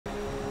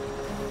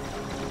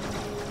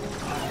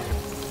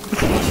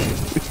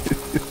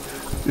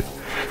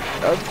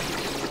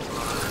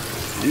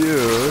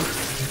Yeah.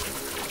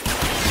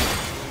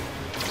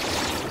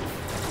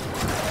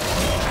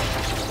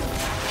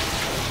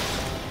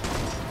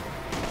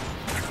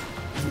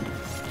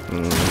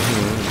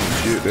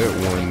 Get that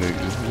one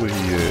nigga. Where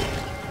he at?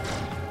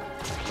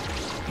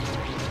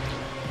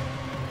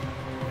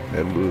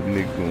 That little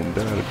nigga gonna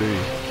die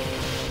today.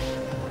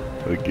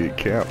 Or get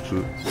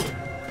captured.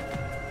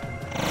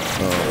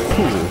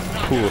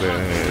 Pull that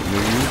hand,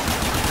 nigga.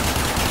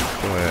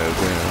 Go ahead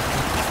down.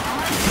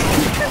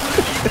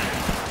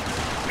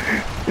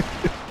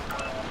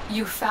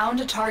 You found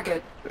a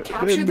target.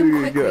 Capture them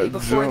quickly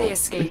before they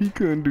escape. He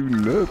couldn't do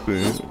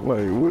nothing.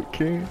 Like, what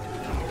can?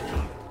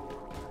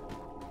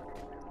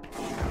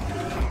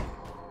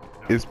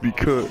 It's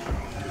because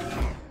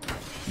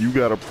you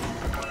got a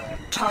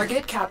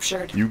target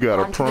captured. You got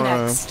a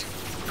prime.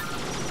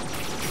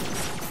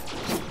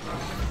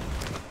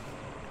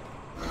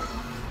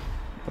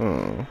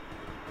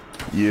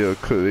 Yeah,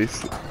 cause it's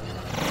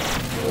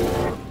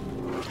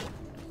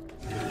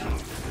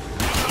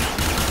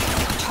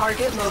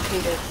target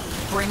located.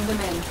 Bring them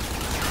in.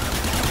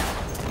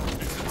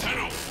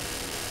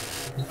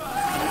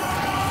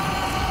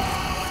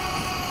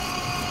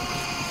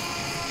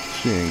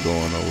 She ain't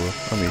going nowhere.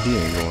 I mean, he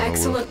ain't going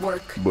Excellent nowhere.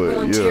 work. But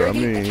we'll yeah, I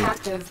mean, the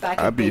captive back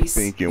I at be base.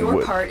 thinking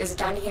Your part is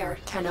done here,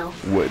 Tenno.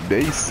 What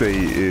they say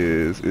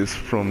is it's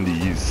from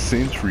these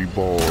sentry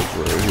balls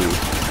right here.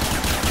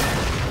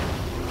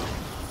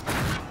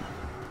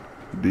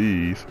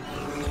 These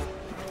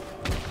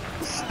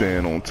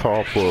stand on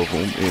top of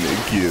them, and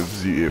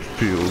it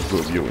fills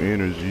up your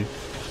energy.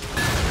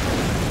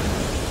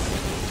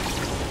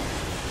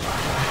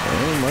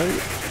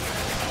 Alright.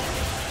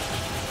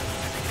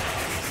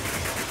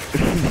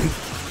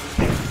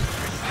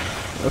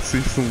 I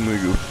see some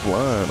niggas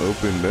flying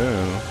up and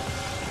down.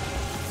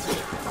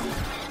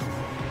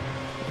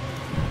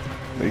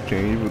 They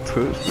can't even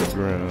touch the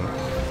ground.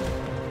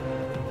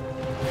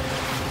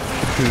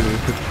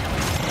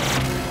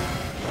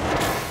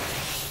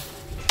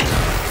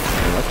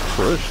 I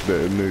crushed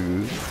that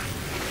nigga.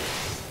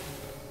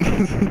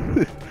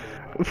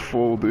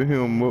 Folded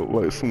him up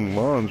like some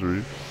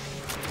laundry.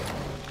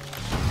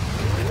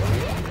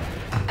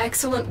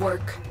 Excellent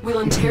work. We'll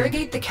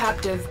interrogate the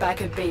captive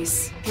back at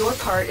base. Your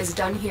part is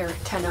done here,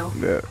 Tenno.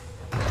 Yeah.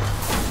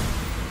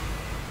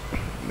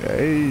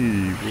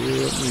 Hey,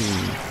 bro,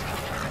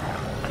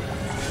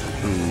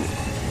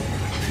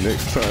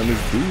 next time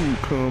this dude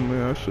come,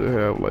 man, I should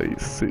have like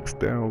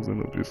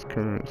 6,000 of this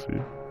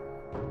currency.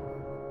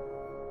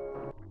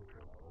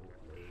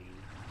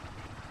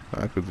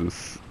 I could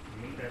just